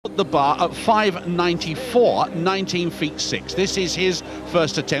the bar at 5.94, 19 feet 6. This is his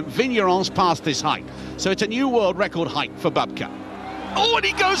first attempt. Vigneron's passed this height, so it's a new world record height for Bubka. Oh, and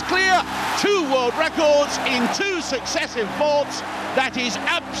he goes clear! 2 world records in 2 successive vaults. That is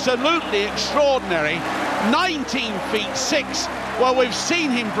absolutely extraordinary. 19 feet 6. Well, we've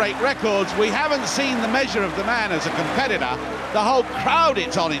seen him break records. We haven't seen the measure of the man as a competitor. The whole crowd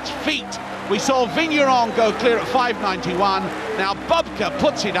is on its feet. We saw Vigneron go clear at 5.91. Now Bubka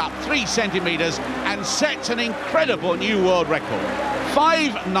puts it up 3 centimeters and sets an incredible new world record.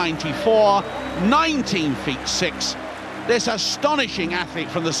 5.94, 19 feet 6. This astonishing athlete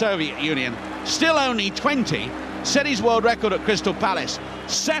from the Soviet Union, still only 20, set his world record at Crystal Palace,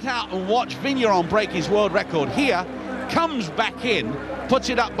 sat out and watched Vigneron break his world record here, comes back in, puts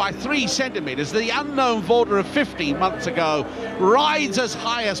it up by 3 centimeters. The unknown vaulter of 15 months ago rides as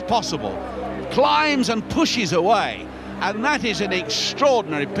high as possible, climbs and pushes away, and that is an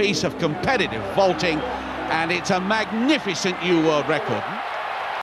extraordinary piece of competitive vaulting, and it's a magnificent new world record.